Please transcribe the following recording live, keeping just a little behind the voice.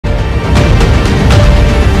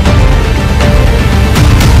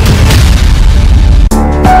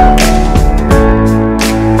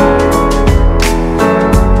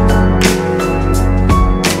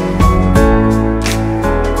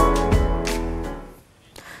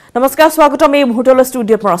নমস্কাৰ স্বাগতম এই মুহূৰ্তলৈ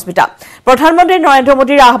ষ্টুডিঅ'ত ৰশ্মিতা প্ৰধানমন্ত্ৰী নৰেন্দ্ৰ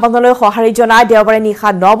মোদীৰ আহ্বানলৈ সঁহাৰি জনাই দেওবাৰে নিশা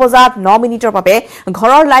 9 বজাত 9 মিনিটৰ বাবে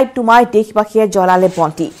ঘৰৰ লাইট নুমাই দেশবাসীয়ে জ্বলালে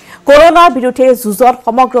বন্তি কৰোনাৰ বিৰুদ্ধে যুঁজত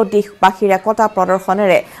সমগ্ৰ দেশবাসীৰ একতা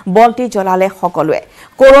প্ৰদৰ্শনেৰে বন্তি জ্বলালে সকলোৱে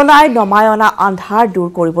কৰোনাই নমায়না আন্ধাৰ দূৰ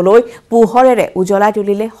কৰিবলৈ পোহৰেৰে উজ্বলাই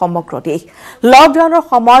তুলিলে সমগ্ৰ দেশ লকডাউনৰ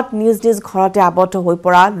সময়ত নিজ নিজ ঘৰতে আবদ্ধ হৈ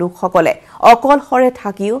পৰা লোকসকলে অকলহৰে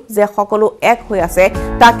থাকিও যে সকলো এক হৈ আছে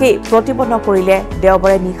তাকে প্ৰতিপন্ন কৰিলে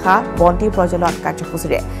দেওবাৰে নিশা বন্তি প্ৰজ্বলন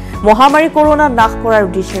কাৰ্যসূচীৰে মহামাৰী কৰোনা নাশ কৰাৰ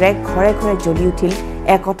উদ্দেশ্যেৰে ঘৰে ঘৰে জ্বলি উঠিল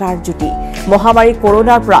একতাৰ জ্যোতি মহামাৰী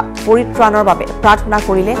কৰোনাৰ পৰা পৰিত্ৰাণৰ বাবে প্ৰাৰ্থনা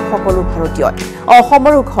কৰিলে সকলো ভাৰতীয়ই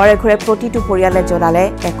অসমৰো ঘৰে ঘৰে প্ৰতিটো পৰিয়ালে জ্বলালে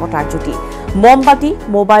একতাৰ জ্যোতি মমবাতি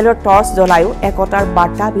মোবাইলৰ টৰ্চ জ্বলায়ো একতাৰ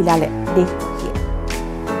বাৰ্তা বিলালে দেশবাসীয়ে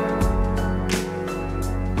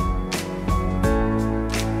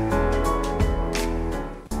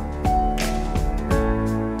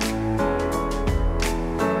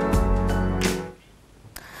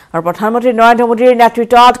আৰু প্ৰধানমন্ত্ৰী নৰেন্দ্ৰ মোদীৰ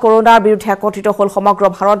নেতৃত্বত কৰোনাৰ বিৰুদ্ধে একত্ৰিত হ'ল সমগ্ৰ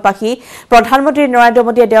ভাৰতবাসী প্ৰধানমন্ত্ৰী নৰেন্দ্ৰ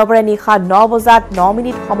মোদীয়ে দেওবাৰে নিশা 9 বজাত 9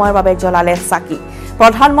 মিনিট সময়ৰ বাবে জ্বলালে চাকি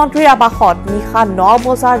প্ৰধানমন্ত্ৰীৰ আবাসত নিশা 9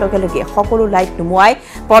 বজাৰ লগে লগে সকলো লাইট নুমুৱাই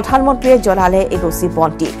প্ৰধানমন্ত্ৰীয়ে জ্বলালে এগছি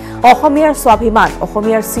বন্তি অসমীয়াৰ স্বাভিমান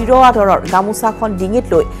অসমীয়াৰ চিৰ আদৰৰ গামোচাখন ডিঙিত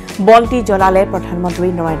লৈ বন্তি জ্বলালে প্ৰধানমন্ত্ৰী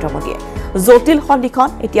নৰেন্দ্ৰ মোদীয়ে জটিল সন্ধিখন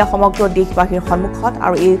এতিয়া সমগ্ৰ দেশবাসীৰ সন্মুখত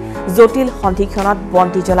আৰু এই জটিল সন্ধিখনত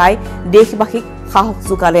বন্তি জ্বলাই দেশবাসীক সাহস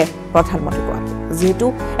যোগালে প্ৰধানমন্ত্ৰীগৰাকী যেহেতু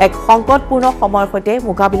এক সংকটপূৰ্ণ সময়ৰ সৈতে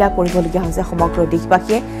মোকাবিলা কৰিবলগীয়া হৈছে সমগ্ৰ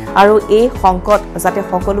দেশবাসীয়ে আৰু এই সংকট যাতে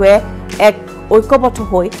সকলোৱে এক ঐক্যবদ্ধ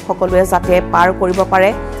হৈ সকলোৱে যাতে পাৰ কৰিব পাৰে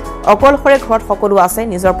অকলহৰে ঘৰত সকলো আছে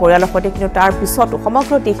নিজৰ পৰিয়ালৰ সৈতে কিন্তু তাৰ পিছতো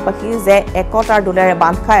সমগ্ৰ দেশবাসী যে একতাৰ দোলেৰে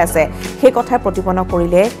বান্ধ খাই আছে সেই কথা প্ৰতিপন্ন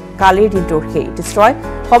কৰিলে কালিৰ দিনটোৰ সেই দৃশ্যই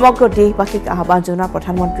সমগ্ৰ দেশবাসীক আহ্বান জনোৱা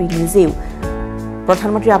প্ৰধানমন্ত্ৰী নিজেও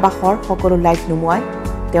প্ৰধানমন্ত্ৰীৰ আবাসৰ সকলো লাইট নুমুৱাই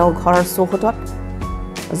তেওঁৰ ঘৰৰ চৌহদত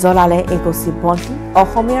জ্বলালে এগছি বন্তি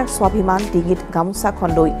অসমীয়াৰ স্বাভিমান ডিঙিত গামোচাখন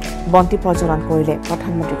লৈ বন্তি প্ৰজ্বলন কৰিলে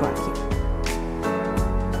প্ৰধানমন্ত্ৰীগৰাকী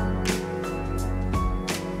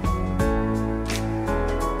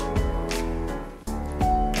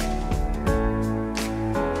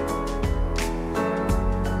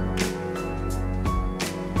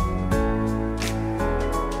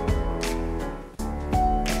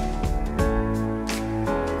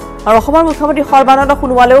আৰু অসমৰ মুখ্যমন্ত্ৰী সৰ্বানন্দ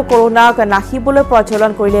সোণোৱালেও কৰোনাক নাহিবলৈ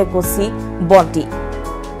প্ৰজ্বলন কৰিলে এগছি বন্তি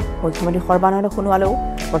মুখ্যমন্ত্ৰী সৰ্বানন্দ সোণোৱালেও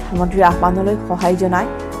প্ৰধানমন্ত্ৰীৰ আহ্বানলৈ সহায় জনাই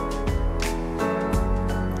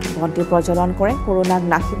বন্তি প্ৰজ্বলন কৰে কৰোনাক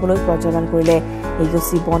নাহিবলৈ প্ৰজ্বলন কৰিলে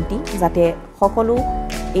এগছি বন্তি যাতে সকলো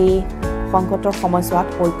এই সংকটৰ সময়ছোৱাত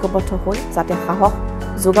ঐক্যবদ্ধ হৈ যাতে সাহস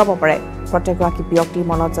যোগাব পাৰে প্ৰত্যেকগৰাকী ব্যক্তিৰ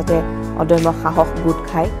মনত যাতে অদম্য সাহস গোট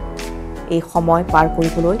খায় এই সময় পাৰ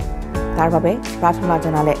কৰিবলৈ তাৰ বাবে প্ৰাৰ্থনা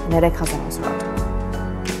জনালে নেদেখা জনচৰত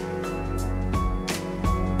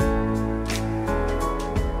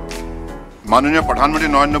মাননীয় প্ৰধানমন্ত্ৰী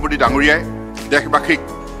নৰেন্দ্ৰ মোদী ডাঙৰীয়াই দেশবাসীক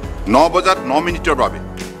 9 বজাত 9 মিনিটৰ বাবে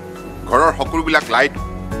ঘৰৰ সকলোবিলাক লাইট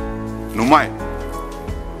নুমাই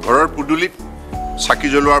ঘৰৰ পুদুলিত চাকি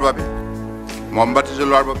জ্বলোৱাৰ বাবে মমবাতি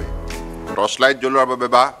জ্বলোৱাৰ বাবে টৰ্চ লাইট জ্বলোৱাৰ বাবে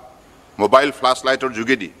বা মোবাইল ফ্লাছ লাইটৰ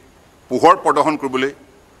যোগেদি পোহৰ প্ৰদৰ্শন কৰিবলৈ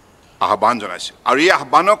আহ্বান জনাইছে আৰু এই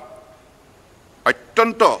আহ্বানক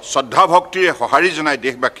অত্যন্ত শ্ৰদ্ধা ভক্তিৰে সঁহাৰি জনাই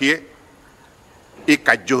দেশবাসীয়ে এই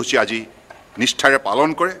কাৰ্যসূচী আজি নিষ্ঠাৰে পালন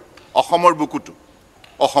কৰে অসমৰ বুকুটো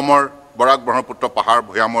অসমৰ বৰাক ব্ৰহ্মপুত্ৰ পাহাৰ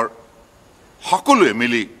ভৈয়ামৰ সকলোৱে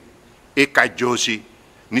মিলি এই কাৰ্যসূচী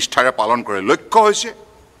নিষ্ঠাৰে পালন কৰে লক্ষ্য হৈছে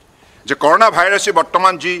যে কৰোনা ভাইৰাছে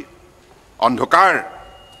বৰ্তমান যি অন্ধকাৰ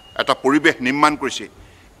এটা পৰিৱেশ নিৰ্মাণ কৰিছে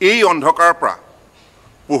এই অন্ধকাৰৰ পৰা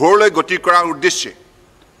পোহৰলৈ গতি কৰাৰ উদ্দেশ্যে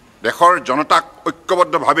দেশৰ জনতাক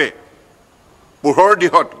ঐক্যবদ্ধভাৱে পোহৰ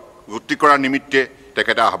দিশত গতি কৰাৰ নিমিত্তে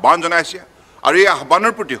তেখেতে আহ্বান জনাইছে আৰু এই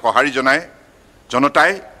আহ্বানৰ প্ৰতি সঁহাৰি জনাই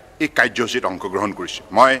জনতাই এই কাৰ্যসূচীত অংশগ্ৰহণ কৰিছে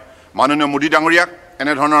মই মাননীয় মোদী ডাঙৰীয়াক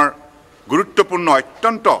এনেধৰণৰ গুৰুত্বপূৰ্ণ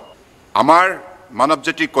অত্যন্ত আমাৰ মানৱ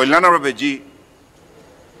জাতিৰ কল্যাণৰ বাবে যি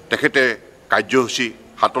তেখেতে কাৰ্যসূচী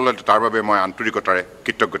হাতলৈ তাৰ বাবে মই আন্তৰিকতাৰে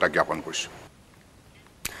কৃতজ্ঞতা জ্ঞাপন কৰিছোঁ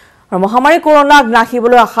মহামাৰী কৰোনাক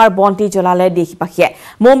নাহিবলৈ আশাৰ বন্তি জ্বলালে দেশবাসীয়ে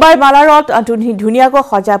মুম্বাইৰ মালাৰত ধুনীয়াকৈ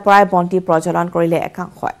সজাই পৰাই বন্তি প্ৰজ্বলন কৰিলে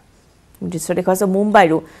একাংশই দৃশ্য দেখুৱাইছে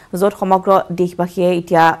মুম্বাইৰো য'ত সমগ্ৰ দেশবাসীয়ে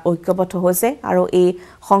এতিয়া ঐক্যবদ্ধ হৈছে আৰু এই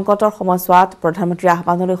সংকটৰ সময়ছোৱাত প্ৰধানমন্ত্ৰীৰ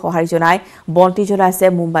আহ্বানলৈ সঁহাৰি জনাই বন্তি জ্বলাইছে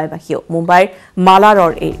মুম্বাইবাসীয়েও মুম্বাইৰ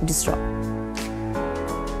মালাৰৰ এই দৃশ্য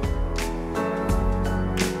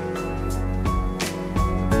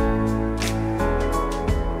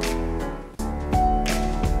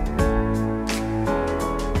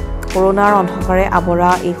কৰোনাৰ অন্ধকাৰে আৱৰা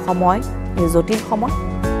এই সময় এই জটিল সময়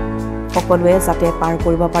সকলোৱে যাতে পাৰ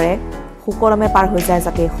কৰিব পাৰে সুকলমে পাৰ হৈ যায়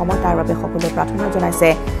যাতে সময় তাৰ বাবে সকলোৱে প্ৰাৰ্থনা জনাইছে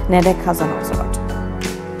নেদেখাজনৰ ওচৰত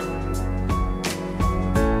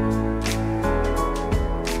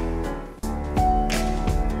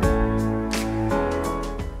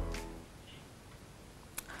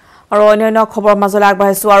আৰু অন্যান্য খবৰ মাজলৈ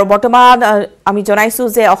আগবাঢ়িছো আৰু বৰ্তমান আমি জনাইছো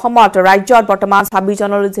যে অসমত ৰাজ্যত বৰ্তমান 26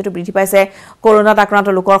 জনলৈ যেটো বৃদ্ধি পাইছে কৰোনাত আক্ৰান্ত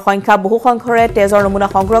লোকৰ সংখ্যা বহু সংখ্যৰে তেজৰ নমুনা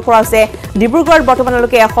সংগ্ৰহ কৰা হৈছে ডিব্ৰুগড়ত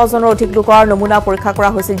বৰ্তমানলৈকে 100 জনৰ অধিক লোকৰ নমুনা পৰীক্ষা কৰা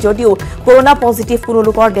হৈছিল যদিও কৰোনা পজিটিভ কোনো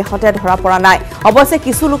লোকৰ দেহতে ধৰা পৰা নাই অৱশ্যে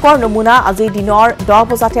কিছু লোকৰ নমুনা আজি দিনৰ 10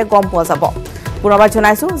 বজাতে গম পোৱা যাব পুনৰবাৰ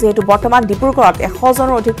জনাইছো যেহেতু বৰ্তমান ডিব্ৰুগড়ত 100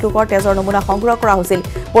 জনৰ অধিক লোকৰ তেজৰ নমুনা সংগ্ৰহ কৰা হৈছিল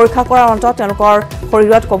পৰীক্ষা কৰাৰ অন্তত তেওঁলোকৰ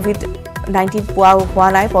শৰীৰত কোভিড 19 পোৱা হোৱা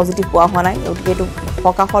নাই পজিটিভ পোৱা হোৱা নাই এইটো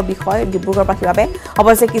প্ৰকাশৰ বিষয় ডিব্ৰুগড়বাসীৰ বাবে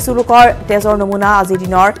অৱশ্যে কিছু লোকৰ তেজৰ নমুনা আজি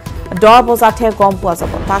দিনৰ 10 বজাতে গম পোৱা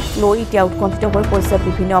যাব তাক লৈ এতিয়া উৎকণ্ঠিত হৈ পৰিছে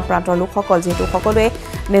বিভিন্ন প্ৰান্তৰ লোকসকল যেহেতু সকলোৱে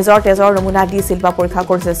নিজৰ তেজৰ নমুনা দিছিল বা পৰীক্ষা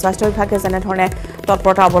কৰিছিল স্বাস্থ্য বিভাগে যেনে ধৰণে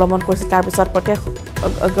তৎপৰতা অৱলম্বন কৰিছে তাৰ পিছত প্ৰত্যেক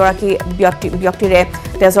গৰাকী ব্যক্তিৰে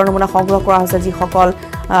তেজৰ নমুনা সংগ্ৰহ কৰা হৈছে যিসকল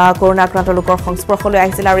কৰোনা আক্ৰান্ত লোকৰ সংস্পৰ্শলৈ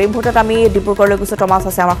আহিছিল আৰু এই মুহূৰ্তত আমি ডিব্ৰুগড়লৈ গৈছো টমাছ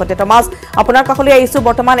আছে আমাৰ সৈতে টমাছ আপোনাৰ কাষলৈ আহিছো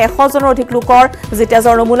বৰ্তমান 100 জনৰ অধিক লোকৰ যি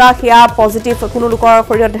তেজৰ নমুনা হিয়া পজিটিভ কোনো লোকৰ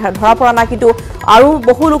শৰীৰত ধৰা পৰা নাই কিন্তু আৰু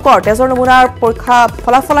বহু লোকৰ তেজৰ নমুনাৰ পৰীক্ষা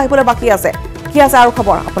ফলাফল আহিবলৈ বাকি আছে কি আছে আৰু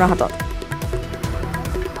খবৰ আপোনাৰ হাতত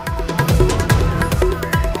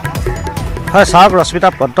হয় চাওক ৰশ্মিতা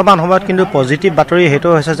বৰ্তমান সময়ত কিন্তু পজিটিভ বাতৰি হেতু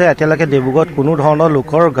হৈছে যে এতিয়ালৈকে ডিব্ৰুগড়ত কোনো ধৰণৰ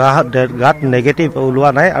লোকৰ গাত নেগেটিভ ওলোৱা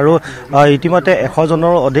নাই আৰু ইতিমধ্যে 100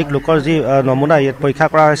 জনৰ অধিক লোকৰ যি নমুনা ইয়াত পৰীক্ষা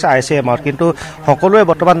কৰা হৈছে ICMR কিন্তু সকলোৱে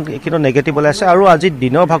বৰ্তমান কিন্তু নেগেটিভ ওলাইছে আৰু আজি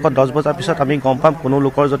দিনৰ ভাগত 10 বজাৰ পিছত আমি গম পাম কোনো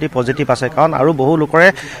লোকৰ যদি পজিটিভ আছে কাৰণ আৰু বহু লোকৰে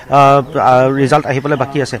ৰিজাল্ট আহিবলৈ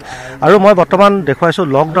বাকি আছে আৰু মই বৰ্তমান দেখুৱাইছো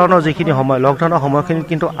লকডাউনৰ যিখিনি সময় লকডাউনৰ সময়খিনি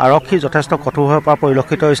কিন্তু আৰক্ষী যথেষ্ট কঠোৰ হৈ পৰা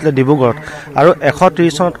পৰিলক্ষিত হৈছিল ডিব্ৰুগড়ত আৰু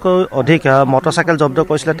 130 জনতকৈ অধিক মটৰচাইকেল জব্দ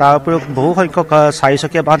কৰিছিলে তাৰ উপৰিও বহু সংখ্যক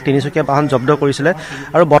 4চকীয়া বাহন 3চকীয়া বাহন জব্দ কৰিছিলে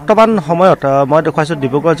আৰু বৰ্তমান সময়ত মই দেখুৱাইছো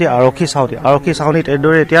ডিব্ৰুগড় যি আৰক্ষী চাউনীত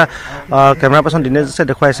এইদৰে এতিয়া কেমেৰা পাৰ্চন দিনেশে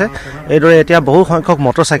দেখুৱাইছে এইদৰে এতিয়া বহু সংখ্যক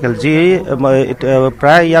মটৰচাইকেল যি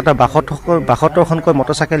প্ৰায় ইয়াত 72খনকৈ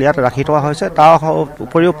মটৰচাইকেল ইয়াত ৰাখি থোৱা হৈছে তাৰ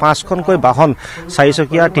উপৰিও 5খনকৈ বাহন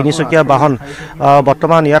 4চকীয়া 3চকীয়া বাহন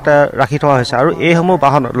বৰ্তমান ইয়াত ৰাখি থোৱা হৈছে আৰু এইসমূহ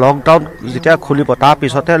বাহন লকডাউন যেতিয়া খুলিব তাৰ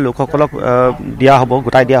পিছতে লোকসকলক দিয়া হ'ব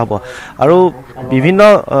গোটাই দিয়া হ'ব আৰু বিভিন্ন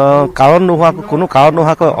কোনো কাৰণ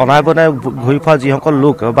নোহোৱাকৈ অনাই বনাই ঘূৰি ফুৰা যিসকল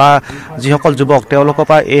লোক বা যিসকল যুৱক তেওঁলোকৰ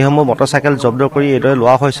পৰা এইসমূহ মটৰচাইকেল জব্দ কৰি এইদৰে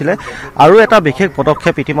লোৱা হৈছিলে আৰু এটা বিশেষ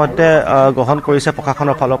পদক্ষেপ ইতিমধ্যে গ্ৰহণ কৰিছে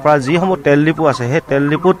প্ৰশাসনৰ ফালৰ পৰা যিসমূহ তেল ডিপু আছে সেই তেল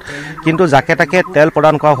ডিপুত কিন্তু জাকে তাকে তেল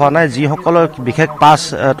প্ৰদান কৰা হোৱা নাই যিসকলৰ বিশেষ পাছ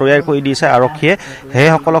তৈয়াৰ কৰি দিছে আৰক্ষীয়ে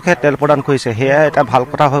সেইসকলকহে তেল প্ৰদান কৰিছে সেয়া এটা ভাল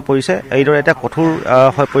কথা হৈ পৰিছে এইদৰে এটা কঠোৰ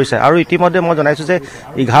হৈ পৰিছে আৰু ইতিমধ্যে মই জনাইছো যে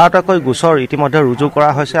 11টাকৈ গোচৰ ইতিমধ্যে ৰুজু কৰা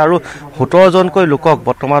হৈছে আৰু 17 জনকৈ লোকক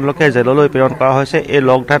বৰ্তমানলৈকে জেললৈ প্ৰেৰণ কৰা হৈছে এই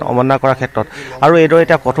লকডাউন অমান্য কৰাৰ ক্ষেত্ৰত আৰু এইদৰে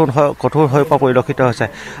এটা কঠোৰ হৈ পৰিলক্ষিত হৈছে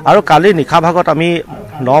আৰু কালি নিশা ভাগত আমি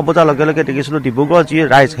 9 বজাৰ লগে লগে দেখিছিলো ডিব্ৰুগড় যি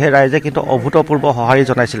ৰাইজ সেই ৰাইজে কিন্তু অভূতপূৰ্ব সঁহাৰি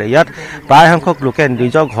জনাইছিলে ইয়াত প্ৰায় সংখ্যক লোকে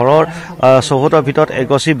নিজৰ ঘৰৰ চৌহদৰ ভিতৰত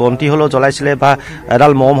এগছি বন্তি হলেও জ্বলাইছিলে বা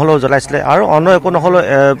এডাল মম হলেও জ্বলাইছিলে আৰু অন্য একো নহলেও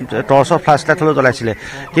টৰ্চৰ ফ্লাছলাইট হলেও জ্বলাইছিলে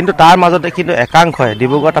কিন্তু তাৰ মাজতে কিন্তু একাংশই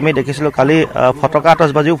ডিব্ৰুগড়ত আমি দেখিছিলো কালি ফটকা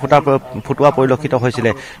আতচবাজিও ফুটোৱা পৰিলক্ষিত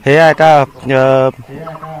হৈছিলে সেয়া এটা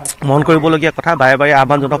মন কৰিবলগীয়া কথা বাৰে বাৰে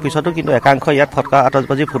আহ্বান জনোৱাৰ পিছতো কিন্তু একাংশ ইয়াত ফটকা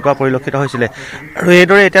আতচবাজি ফুটোৱা পৰিলক্ষিত হৈছিলে আৰু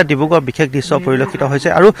এইদৰে এতিয়া ডিব্ৰুগড় বিশেষ দৃশ্য পৰিলক্ষিত হৈছে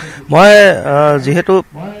আৰু মই যিহেতু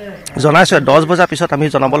জনাইছো 10 বজাৰ পিছত আমি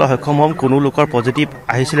জনাবলৈ সক্ষম হ'ম কোনো লোকৰ পজিটিভ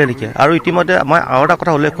আহিছিলে নেকি আৰু ইতিমধ্যে মই আৰু এটা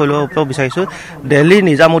কথা উল্লেখ কৰিব বিচাৰিছো দিল্লী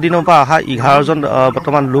নিজামুদ্দিনৰ পৰা অহা 11 জন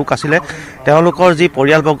বৰ্তমান লোক আছিলে তেওঁলোকৰ যি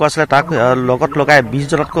পৰিয়ালবৰ্গ আছিলে তাক লগত লগাই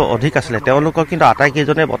 20 জনতকৈ অধিক আছিলে তেওঁলোকৰ কিন্তু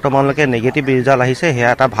আটাইকেইজনে বৰ্তমানলৈকে নেগেটিভ ৰিজাল্ট আহিছে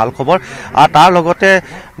সেয়া এটা ভাল খবৰ আৰু তাৰ লগতে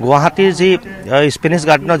গুৱাহাটীৰ যি স্পেনিছ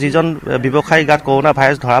গাৰ্ডেনৰ যিজন ব্যৱসায়ী গাত কৰোনা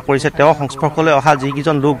ভাইৰাছ ধৰা পৰিছে তেওঁ সংস্পৰ্শলৈ অহা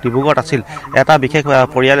যিকেইজন লোক ডিব্ৰুগড়ত আছিল এটা বিশেষ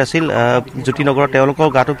পৰিয়াল আছিল জ্যোতিনগৰৰ তেওঁলোকৰ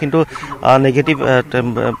গাতো কিন্তু নেগেটিভ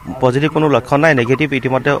পজিটিভ কোনো লক্ষণ নাই নেগেটিভ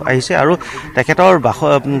ইতিমধ্যে আহিছে আৰু তেখেতৰ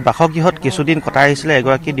বাসগৃহত কিছুদিন কটাই আহিছিলে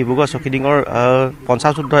এগৰাকী ডিব্ৰুগড় চকিডিঙৰ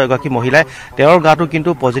 50 এগৰাকী মহিলাই তেওঁৰ গাতো কিন্তু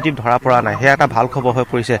পজিটিভ ধৰা পৰা নাই সেয়া এটা ভাল খবৰ হৈ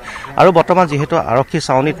পৰিছে আৰু বৰ্তমান যিহেতু আৰক্ষী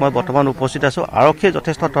চাউনীত মই বৰ্তমান উপস্থিত আছো আৰক্ষীয়ে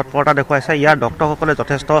যথেষ্ট তৎপৰতা দেখুৱাইছে ইয়াৰ ডক্টৰসকলে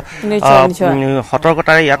যথেষ্ট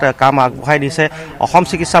সতৰ্কতাৰে ইয়াত কাম আগবঢ়াই দিছে অসম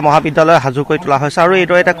চিকিৎসা মহাবিদ্যালয় সাজু কৰি তোলা হৈছে আৰু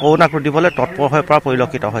এইদৰে এটা কৰোনাক ৰোধিবলৈ তৎপৰ হৈ পৰা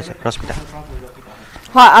পৰিলক্ষিত হৈছে ৰশ্মিতা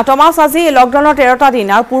হয় টমাছ আজি লকডাউনৰ 13টা দিন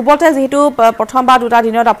আৰু পূৰ্বতে যেহেতু প্ৰথম বা দুটা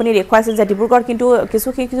দিনত আপুনি দেখুৱাইছিল যে ডিব্ৰুগড় কিন্তু কিছু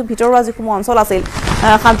ভিতৰুৱা যিসমূহ অঞ্চল আছিল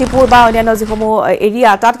শান্তিপুৰ বা অন্যান্য যিসমূহ এৰিয়া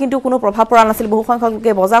তাত কিন্তু কোনো প্ৰভাৱ পৰা নাছিল বহু সংখ্যক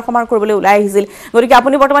লোকে বজাৰ সমাৰ কৰিবলৈ ওলাই আহিছিল গতিকে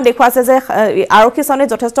আপুনি বৰ্তমান দেখুৱাইছে যে আৰক্ষী চনে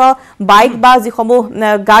যথেষ্ট বাইক বা যিসমূহ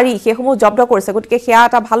গাড়ী সেইসমূহ জব্দ কৰিছে গতিকে সেয়া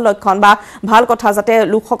এটা ভাল লক্ষণ বা ভাল কথা যাতে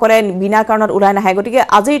লোকসকলে বিনা কাৰণত ওলাই নাহে গতিকে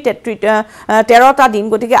আজি 13টা দিন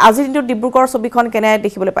গতিকে আজিৰ দিনটোত ডিব্ৰুগড়ৰ ছবিখন কেনে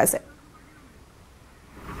দেখিবলৈ পাইছে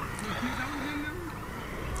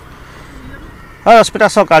ৰশ্মিতা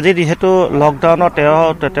চাওক আজি যিহেতু লকডাউনৰ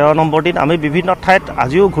 13 নম্বৰ দিন আমি বিভিন্ন ঠাইত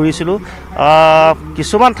আজিও ঘূৰিছিলোঁ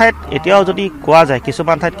কিছুমান ঠাইত এতিয়াও যদি কোৱা যায়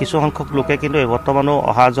কিছুমান ঠাইত কিছু সংখ্যক লোকে কিন্তু বৰ্তমানো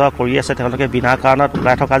অহা যোৱা কৰি আছে তেওঁলোকে বিনা কাৰণত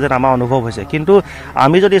ওলাই থকা যেন আমাৰ অনুভৱ হৈছে কিন্তু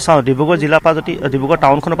আমি যদি চাওঁ ডিব্ৰুগড় জিলাৰ পৰা যদি ডিব্ৰুগড়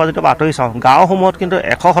টাউনখনৰ পৰা যদি আঁতৰি চাওঁ গাঁওসমূহত কিন্তু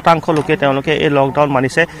 100% লোকে তেওঁলোকে এই লকডাউন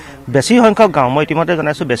মানিছে বেছি সংখ্যক গাঁও মই ইতিমধ্যে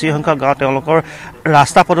জনাইছোঁ বেছি সংখ্যক গাঁও তেওঁলোকৰ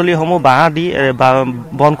ৰাস্তা পদূলিসমূহ বাঁহ দি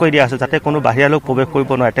বন্ধ কৰি দিয়া আছে যাতে কোনো বাহিৰা লোক প্ৰৱেশ কৰিব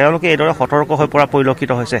নোৱাৰে তেওঁলোকে এইদৰে সতৰ্ক হৈ পৰা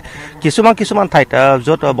পৰিলক্ষিত হৈছে কিছুমান ঠাইত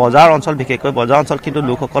য'ত বজাৰ অঞ্চল বিশেষকৈ বজাৰ অঞ্চল কিন্তু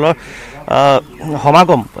লোকসকলৰ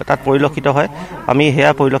সমাগম তাত পৰিলক্ষিত হয় আমি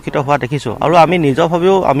সেয়া পৰিলক্ষিত হোৱা দেখিছোঁ আৰু আমি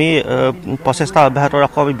নিজৰভাৱেও আমি প্ৰচেষ্টা অব্যাহত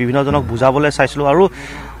ৰাখোঁ আমি বিভিন্নজনক বুজাবলৈ চাইছিলোঁ আৰু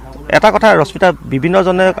এটা কথা ৰশ্মিতা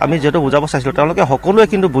বিভিন্নজনে আমি যেহেতু বুজাব চাইছিলোঁ তেওঁলোকে সকলোৱে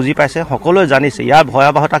কিন্তু বুজি পাইছে সকলোৱে জানিছে ইয়াৰ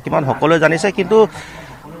ভয়াৱহতা কিমান সকলোৱে জানিছে কিন্তু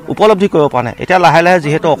উপলব্ধি কৰিব পৰা নাই এতিয়া লাহে লাহে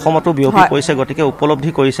যিহেতু অসমতো বিয়পি পৰিছে গতিকে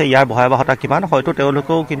উপলব্ধি কৰিছে ইয়াৰ ভয়াৱহতা কিমান হয়তো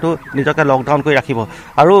তেওঁলোকেও কিন্তু নিজকে লকডাউন কৰি ৰাখিব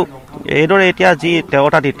আৰু এইদৰে এতিয়া যি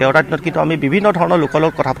 13টা দিনত কিন্তু আমি বিভিন্ন ধৰণৰ লোকৰ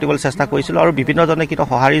লগত কথা পাতিবলৈ চেষ্টা কৰিছিলোঁ আৰু বিভিন্নজনে কিন্তু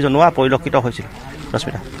সঁহাৰি জনোৱা পৰিলক্ষিত হৈছিল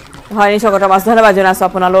ৰশ্মিতা হয় নিশ্চয় থমাছ ধন্যবাদ জনাইছোঁ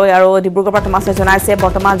আপোনালৈ আৰু ডিব্ৰুগড়ৰ পৰা থমাছে জনাইছে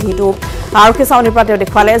বৰ্তমান যিহেতু আৰক্ষী চাউনিৰ পৰা তেওঁ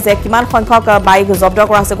দেখুৱালে যে কিমান সংখ্যক বাইক জব্দ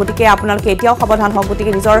কৰা হৈছে গতিকে আপোনালোকে এতিয়াও সাৱধান হওক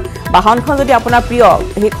গতিকে নিজৰ বাহনখন যদি আপোনাৰ প্ৰিয়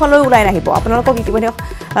সেইখনলৈ ওলাই নাহিব আপোনালোকক ইতিমধ্যে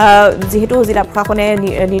যেহেতু জিলা প্ৰশাসনে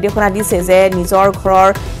নিৰ্দেশনা দিছে যে নিজৰ ঘৰৰ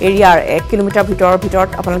এৰিয়াৰ 1 কিলোমিটাৰ ভিতৰত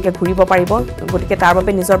আপোনালোকে ঘূৰিব পাৰিব গতিকে তাৰ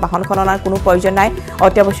বাবে নিজৰ বাহনখন অনাৰ কোনো প্ৰয়োজন নাই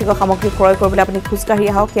অত্যাৱশ্যকীয় সামগ্ৰী ক্ৰয় কৰিবলৈ আপুনি খোজকাঢ়ি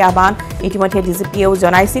আহক সেই আহ্বান ইতিমধ্যে ডিজিপিয়েও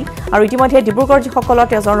জনাইছিল আৰু ইতিমধ্যে ডিব্ৰুগড় যিসকলৰ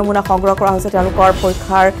তেজৰ নমুনা সংগ্ৰহ কৰা হৈছে তেওঁলোকৰ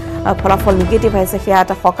পৰীক্ষাৰ ফলাফল নিগেটিভ আহিছে সেয়া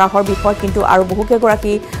এটা সকাহৰ বিষয় কিন্তু আৰু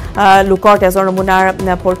বহুকেইগৰাকী লোকৰ তেজৰ নমুনাৰ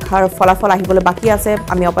পৰীক্ষাৰ ফলাফল আহিবলৈ বাকী আছে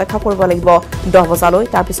আমি অপেক্ষা কৰিব লাগিব 10 বজালৈ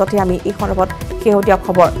তাৰ পিছতহে আমি এই সন্দৰ্ভত শেহতীয়া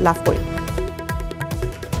খবৰ লাভ কৰিম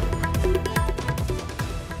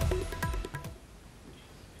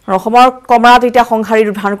অসমৰ কমৰাত এতিয়া সংহাৰী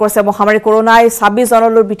উদ্ধাৰ কৰিছে মহামাৰী কৰোনাই 26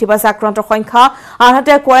 জনলৈ বৃদ্ধি পাইছে আক্ৰান্তৰ সংখ্যা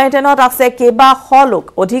আনহাতে কোৱাৰেণ্টাইনত আছে কেইবা শ লোক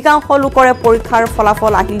অধিকাংশ লোকৰে পৰীক্ষাৰ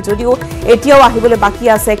ফলাফল আহিল যদিও এতিয়াও আহিবলৈ বাকী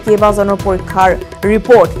আছে কেইবাজনৰ পৰীক্ষাৰ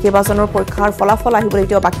ৰিপৰ্ট কেইবাজনৰ পৰীক্ষাৰ ফলাফল আহিবলৈ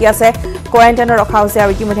এতিয়াও বাকী আছে কোৱাৰেণ্টাইনত ৰখা হৈছে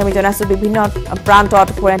আৰু ইতিমধ্যে আমি জনাইছোঁ বিভিন্ন প্ৰান্তত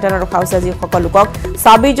কোৱাৰেণ্টাইনত ৰখা হৈছে যিসকল লোকক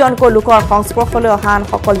 26 জনকৈ লোকৰ সংস্পৰ্শলৈ অহা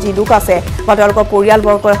সকল যি লোক আছে বা তেওঁলোকৰ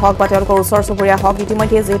পৰিয়ালবৰ্গই হওক বা তেওঁলোকৰ ওচৰ চুবুৰীয়া হওক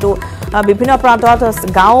ইতিমধ্যে যিহেতু বিভিন্ন প্ৰান্তত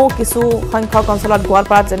গাঁও কিছু সংখ্যক অঞ্চলত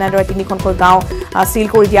গোৱালপাৰাত যেনেদৰে 3খনকৈ গাঁও সিল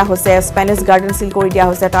কৰি দিয়া হৈছে স্পেনিছ গাৰ্ডেন সিল কৰি দিয়া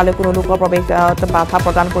হৈছে তালৈ কোনো লোকৰ প্ৰৱেশ বাধা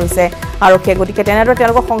প্ৰদান কৰিছে আৰক্ষীয়ে গতিকে তেনেদৰে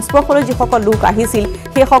তেওঁলোকৰ সংস্পৰ্শলৈ যিসকল লোক আহিছিল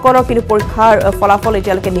সেইসকলৰ কিন্তু পৰীক্ষাৰ ফলাফল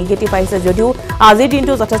এতিয়ালৈকে নিগেটিভ আহিছে যদিও আজিৰ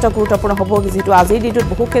দিনটো যথেষ্ট গুৰুত্বপূৰ্ণ হ'ব যিহেতু আজিৰ দিনটোত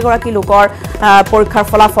বহুকেইগৰাকী লোকৰ পৰীক্ষাৰ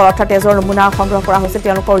ফলাফল অৰ্থাৎ তেজৰ নমুনা সংগ্ৰহ কৰা হৈছে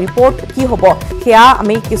তেওঁলোকৰ ৰিপৰ্ট কি হ'ব সেয়া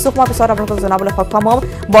আমি কিছু সময় পিছত আপোনালোকক জনাবলৈ সক্ষম হ'ম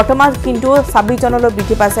বৰ্তমান কিন্তু 26 জনলৈ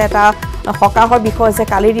বৃদ্ধি পাইছে এটা সকাহৰ বিষয় হৈছে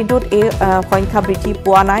কালিৰ দিনটোত এই সংখ্যা বৃদ্ধি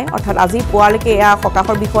পোৱা নাই অৰ্থাৎ আজি পুৱালৈকে এয়া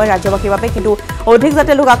সকাহৰ বিষয় ৰাজ্যবাসীৰ বাবে কিন্তু অধিক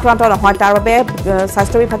যাতে লোক আক্ৰান্ত নহয় তাৰ বাবে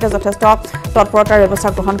স্বাস্থ্য বিভাগে যথেষ্ট তৎপৰতাৰ ব্যৱস্থা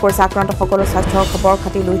গ্ৰহণ কৰিছে আক্ৰান্তসকলৰ স্বাস্থ্যৰ খবৰ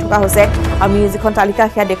খাতি লৈ থকা হৈছে আমি যিখন তালিকা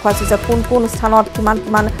সেয়া দেখুৱাইছোঁ যে কোন স্থানত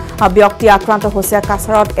কিমান ব্যক্তি আক্ৰান্ত হৈছে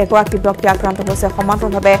কাছাৰত এগৰাকী ব্যক্তি আক্ৰান্ত হৈছে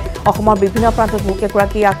সমান্তৰালভাৱে অসমৰ বিভিন্ন প্ৰান্তত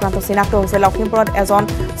বহুকেইগৰাকী আক্ৰান্ত চিনাক্ত হৈছে লখিমপুৰত এজন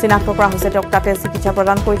চিনাক্ত কৰা হৈছে তেওঁক তাতে চিকিৎসা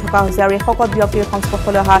প্ৰদান কৰি থকা হৈছে আৰু এই সকলো ব্যক্তিৰ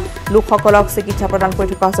সংস্পৰ্শলৈ অহা লোকসকলক চিকিৎসা প্ৰদান কৰি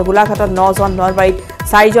থকা হৈছে গোলাঘাটত 9 জন নলবাৰীত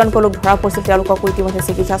 4 জনকৈ লোক ধৰা পৰিছিল তেওঁলোকক ইতিমধ্যে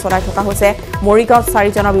চিকিৎসা চলাই থকা হৈছে মৰিগাঁৱত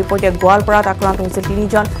 4 জনৰ বিপৰীতে গোৱালপাৰাত আক্ৰান্ত হৈছিল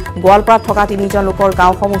 3 জন গোৱালপাৰাত থকা 3 জন লোকৰ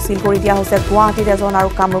গাঁওসমূহ সিল কৰি দিয়া হৈছে গুৱাহাটীত এজন আৰু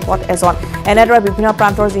কামৰূপত এজন এনেদৰে বিভিন্ন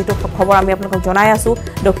প্ৰান্তৰ যিটো খবৰ আমি আপোনালোকক জনাই আছোঁ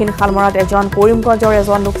দক্ষিণ শালমৰাত এজন কৰিমগঞ্জৰ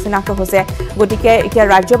এজন লোক চিনাক্ত হৈছে গতিকে এতিয়া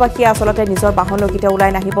ৰাজ্যবাসীয়ে আচলতে নিজৰ বাহনলৈ কেতিয়া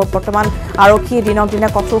ওলাই নাহিব বৰ্তমান আৰক্ষী দিনক দিনে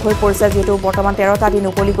কঠোৰ হৈ পৰিছে যিহেতু বৰ্তমান 13টা দিন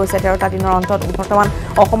উকলি গৈছে 13টা দিনৰ অন্তত বৰ্তমান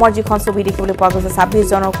অসমৰ যিখন ছবি দেখিবলৈ পোৱা গৈছে 26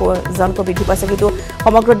 জনকৈ বৃদ্ধি পাইছে কিন্তু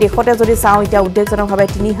সমগ্ৰ দেশতে যদি চাওঁ এতিয়া উদ্বেগজনকভাৱে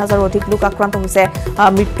 3000ৰ অধিক লোক আক্ৰান্ত হৈছে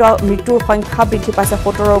মৃত্যুৰ সংখ্যা বৃদ্ধি পাইছে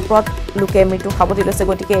 70ৰ ওপৰত লোকে মৃত্যুৰ সাৱটি লৈছে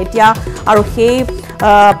গতিকে এতিয়া আৰু সেই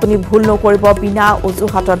আপুনি ভুল নকৰিব বিনা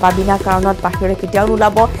অজুহাতত বা বিনা কাৰণত বাহিৰলৈ কেতিয়াও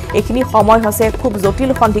নোলাব এইখিনি সময় হৈছে খুব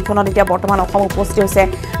জটিল সন্ধিক্ষণত এতিয়া বৰ্তমান অসম উপস্থিত হৈছে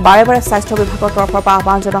বাৰে বাৰে স্বাস্থ্য বিভাগৰ তৰফৰ পৰা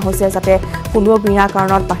আহ্বান জনোৱা হৈছে যাতে কোনো বিনা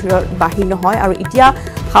কাৰণত বাহিৰ নহয় আৰু এতিয়া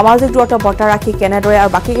সামাজিক দূৰত্ব বৰ্তাই ৰাখি কেনেদৰে আৰু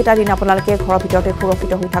বাকীকেইটা দিন আপোনালোকে ঘৰৰ ভিতৰতে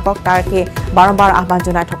সুৰক্ষিত হৈ থাকক তাকে বাৰম্বাৰ আহ্বান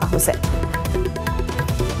জনাই থকা হৈছে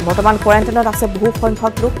বৰ্তমান কোৱাৰেণ্টাইনত আছে বহু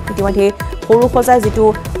সংখ্যক লোক ইতিমধ্যে সৰু সজাই যেটো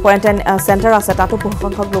কোৱাৰেণ্টাইন চেণ্টাৰ আছে তাতো বহু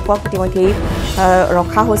সংখ্যক লোকক ইতিমধ্যে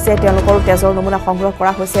ৰখা হৈছে তেওঁলোকৰ তেজৰ নমুনা সংগ্ৰহ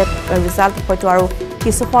কৰা হৈছে ৰিজাল্ট হয়তো আৰু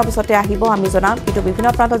কিছু সময়ৰ পিছতে আহিব আমি জনাম কিন্তু বিভিন্ন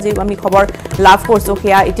প্ৰান্তত যি আমি খবৰ লাভ কৰিছো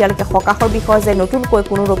সেয়া এতিয়ালৈকে হকাহৰ বিষয় যে নতুনকৈ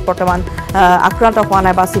কোনো ৰোগ বৰ্তমান আক্ৰান্ত হোৱা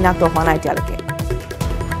নাই বা চিনাক্ত হোৱা নাই এতিয়ালৈকে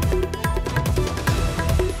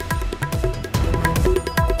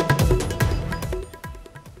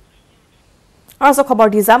আৰু খবৰ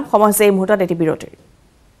দি যাম সময় হৈছে এই মুহূৰ্তত এটি বিৰতিৰ